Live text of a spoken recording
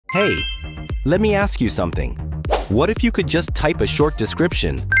Hey, let me ask you something. What if you could just type a short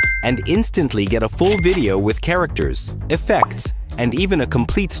description and instantly get a full video with characters, effects, and even a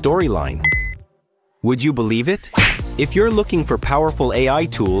complete storyline? Would you believe it? If you're looking for powerful AI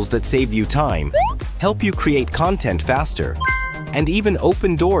tools that save you time, help you create content faster, and even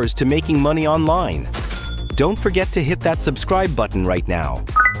open doors to making money online, don't forget to hit that subscribe button right now.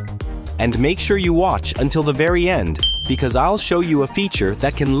 And make sure you watch until the very end, because I'll show you a feature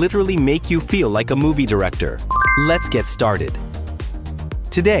that can literally make you feel like a movie director. Let's get started.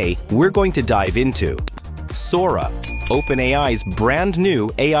 Today, we're going to dive into Sora, OpenAI's brand new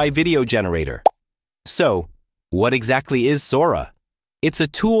AI video generator. So, what exactly is Sora? It's a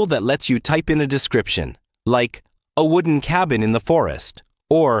tool that lets you type in a description, like a wooden cabin in the forest,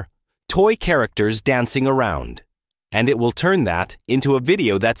 or toy characters dancing around. And it will turn that into a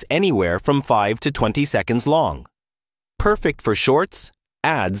video that's anywhere from 5 to 20 seconds long. Perfect for shorts,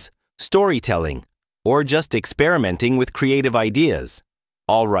 ads, storytelling, or just experimenting with creative ideas.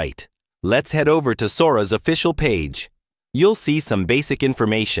 All right, let's head over to Sora's official page. You'll see some basic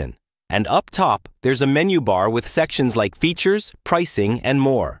information, and up top, there's a menu bar with sections like features, pricing, and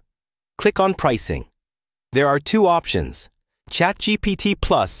more. Click on pricing. There are two options: ChatGPT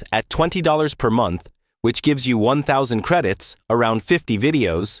Plus at $20 per month, which gives you 1,000 credits, around 50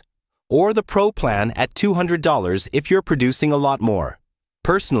 videos, or the Pro plan at $200 if you're producing a lot more.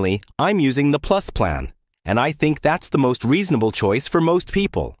 Personally, I'm using the Plus plan, and I think that's the most reasonable choice for most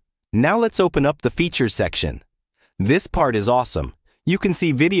people. Now let's open up the features section. This part is awesome. You can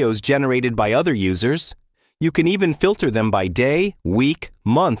see videos generated by other users. You can even filter them by day, week,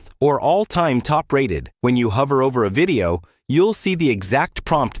 month, or all-time top rated. When you hover over a video, you'll see the exact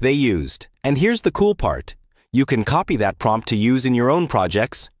prompt they used. And here's the cool part. You can copy that prompt to use in your own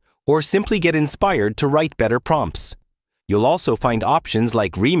projects, or simply get inspired to write better prompts. You'll also find options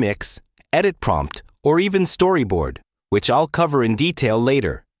like remix, edit prompt, or even storyboard, which I'll cover in detail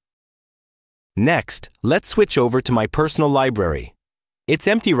later. Next, let's switch over to my personal library. It's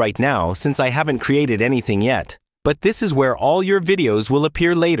empty right now since I haven't created anything yet, but this is where all your videos will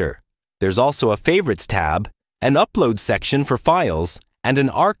appear later. There's also a favorites tab, an upload section for files, and an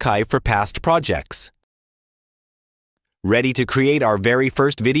archive for past projects. Ready to create our very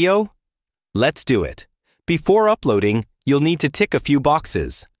first video? Let's do it. Before uploading, you'll need to tick a few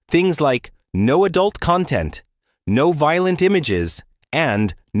boxes. Things like no adult content, no violent images,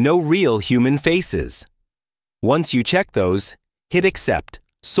 and no real human faces. Once you check those, hit accept.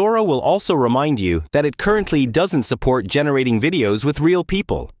 Sora will also remind you that it currently doesn't support generating videos with real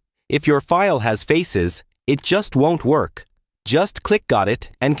people. If your file has faces, it just won't work. Just click Got it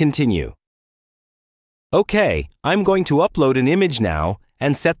and continue. Okay, I'm going to upload an image now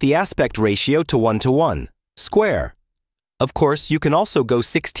and set the aspect ratio to 1:1, square. Of course, you can also go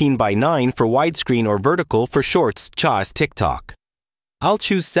 16:9 for widescreen or vertical for shorts, chas TikTok. I'll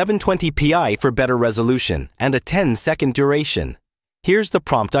choose 720p for better resolution and a 10-second duration. Here's the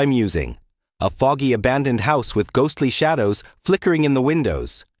prompt I'm using: a foggy abandoned house with ghostly shadows flickering in the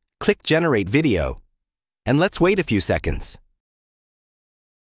windows. Click Generate Video. And let's wait a few seconds.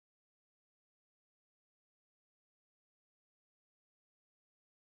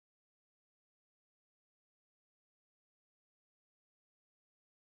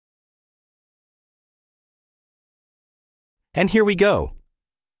 And here we go.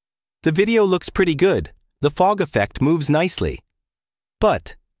 The video looks pretty good. The fog effect moves nicely.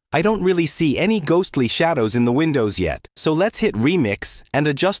 But I don't really see any ghostly shadows in the windows yet, so let's hit Remix and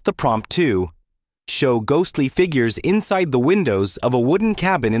adjust the prompt to show ghostly figures inside the windows of a wooden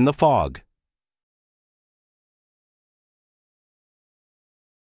cabin in the fog.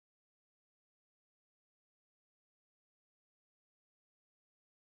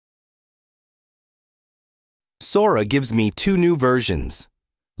 Sora gives me two new versions.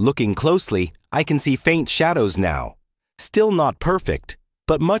 Looking closely, I can see faint shadows now. Still not perfect,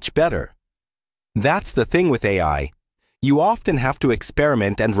 but much better. That's the thing with AI. You often have to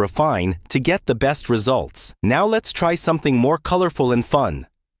experiment and refine to get the best results. Now let's try something more colorful and fun.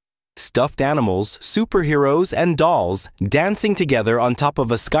 Stuffed animals, superheroes, and dolls dancing together on top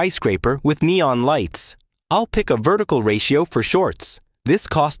of a skyscraper with neon lights. I'll pick a vertical ratio for shorts. This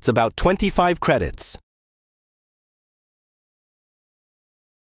costs about 25 credits.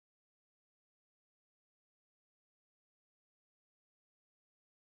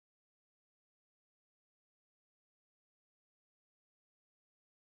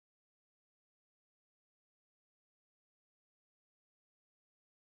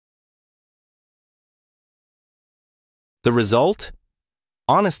 The result?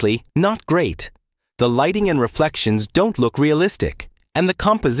 Honestly, not great. The lighting and reflections don't look realistic, and the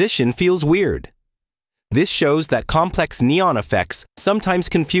composition feels weird. This shows that complex neon effects sometimes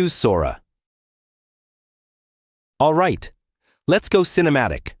confuse Sora. Alright, let's go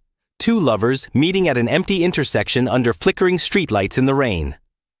cinematic. Two lovers meeting at an empty intersection under flickering streetlights in the rain.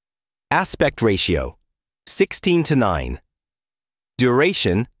 Aspect ratio, 16:9.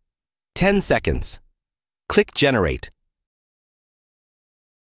 Duration, 10 seconds. Click Generate.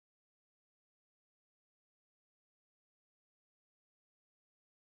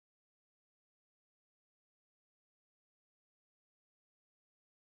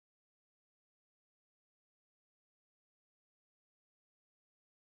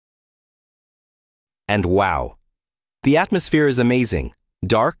 And wow! The atmosphere is amazing.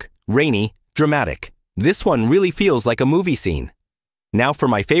 Dark, rainy, dramatic. This one really feels like a movie scene. Now for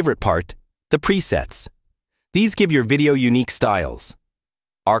my favorite part, the presets. These give your video unique styles.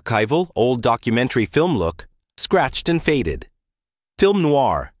 Archival, old documentary film look, scratched and faded. Film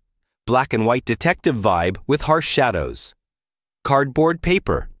noir, black and white detective vibe with harsh shadows. Cardboard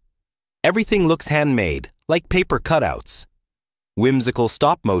paper. Everything looks handmade, like paper cutouts. Whimsical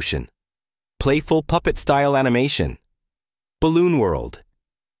stop motion. Playful puppet-style animation. Balloon world.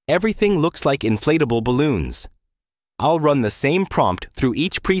 Everything looks like inflatable balloons. I'll run the same prompt through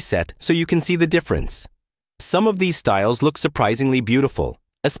each preset so you can see the difference. Some of these styles look surprisingly beautiful,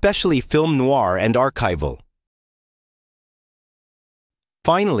 especially film noir and archival.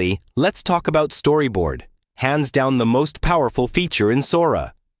 Finally, let's talk about storyboard, hands down the most powerful feature in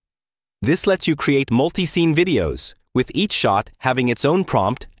Sora. This lets you create multi-scene videos, with each shot having its own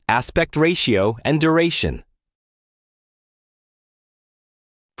prompt, aspect ratio, and duration.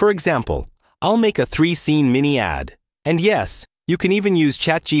 For example, I'll make a 3-scene mini ad. And yes, you can even use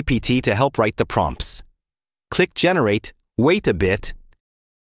ChatGPT to help write the prompts. Click Generate, wait a bit,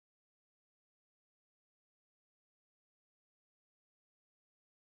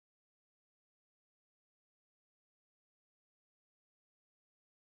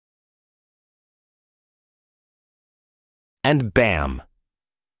 and bam!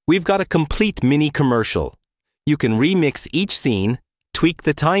 We've got a complete mini commercial. You can remix each scene, tweak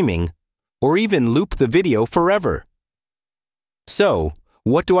the timing, or even loop the video forever. So,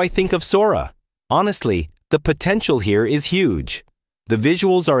 what do I think of Sora? Honestly, the potential here is huge. The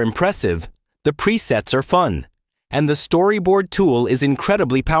visuals are impressive, the presets are fun, and the storyboard tool is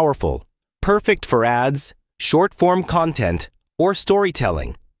incredibly powerful, perfect for ads, short-form content, or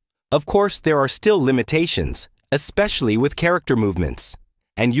storytelling. Of course, there are still limitations, especially with character movements,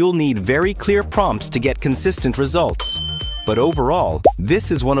 and you'll need very clear prompts to get consistent results. But overall, this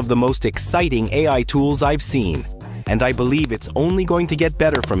is one of the most exciting AI tools I've seen, and I believe it's only going to get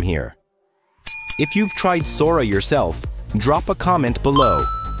better from here. If you've tried Sora yourself, drop a comment below.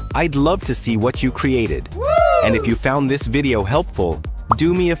 I'd love to see what you created. And if you found this video helpful,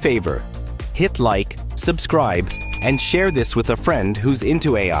 do me a favor. Hit like, subscribe, and share this with a friend who's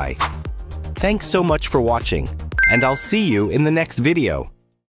into AI. Thanks so much for watching, and I'll see you in the next video.